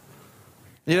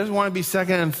 He doesn't want to be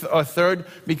second or third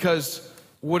because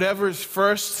whatever's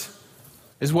first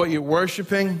is what you're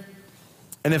worshiping.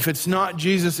 And if it's not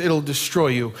Jesus, it'll destroy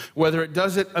you. Whether it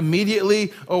does it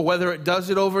immediately or whether it does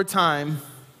it over time,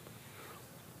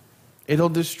 it'll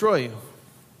destroy you.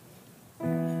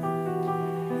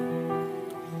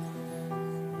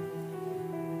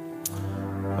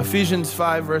 Ephesians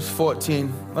 5, verse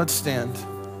 14. Let's stand.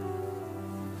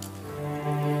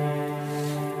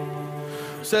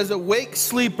 It says, "Awake,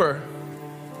 sleeper.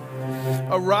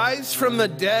 Arise from the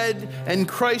dead, and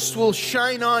Christ will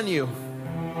shine on you.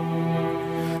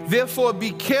 Therefore,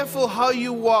 be careful how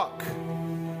you walk,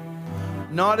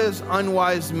 not as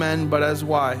unwise men, but as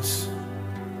wise,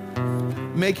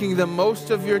 making the most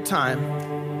of your time,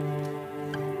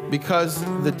 because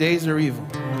the days are evil.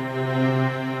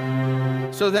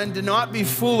 So then do not be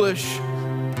foolish,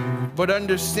 but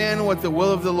understand what the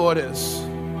will of the Lord is."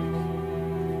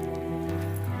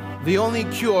 The only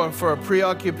cure for a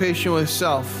preoccupation with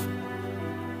self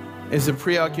is a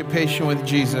preoccupation with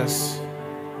Jesus.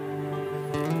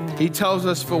 He tells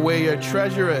us, "For where your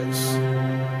treasure is,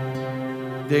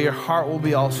 there your heart will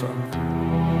be also."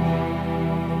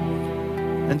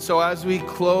 And so as we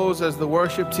close, as the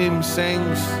worship team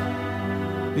sings,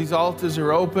 these altars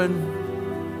are open.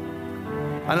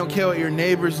 I don't care what your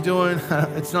neighbor's doing.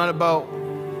 It's not about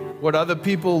what other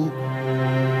people,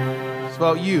 it's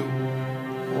about you.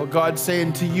 What God's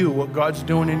saying to you, what God's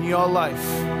doing in your life.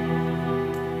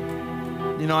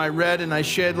 I read and I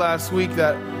shared last week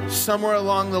that somewhere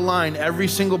along the line, every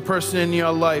single person in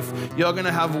your life, you're going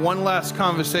to have one last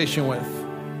conversation with.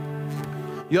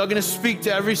 You're going to speak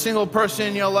to every single person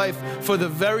in your life for the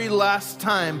very last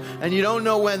time, and you don't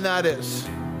know when that is.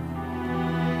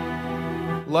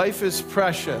 Life is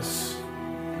precious.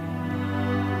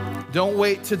 Don't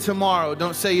wait till tomorrow.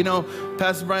 Don't say,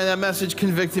 Pastor Brian, that message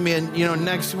convicted me, and,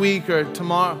 next week or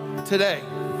tomorrow. Today.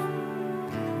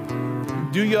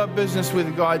 Do your business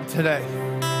with God today.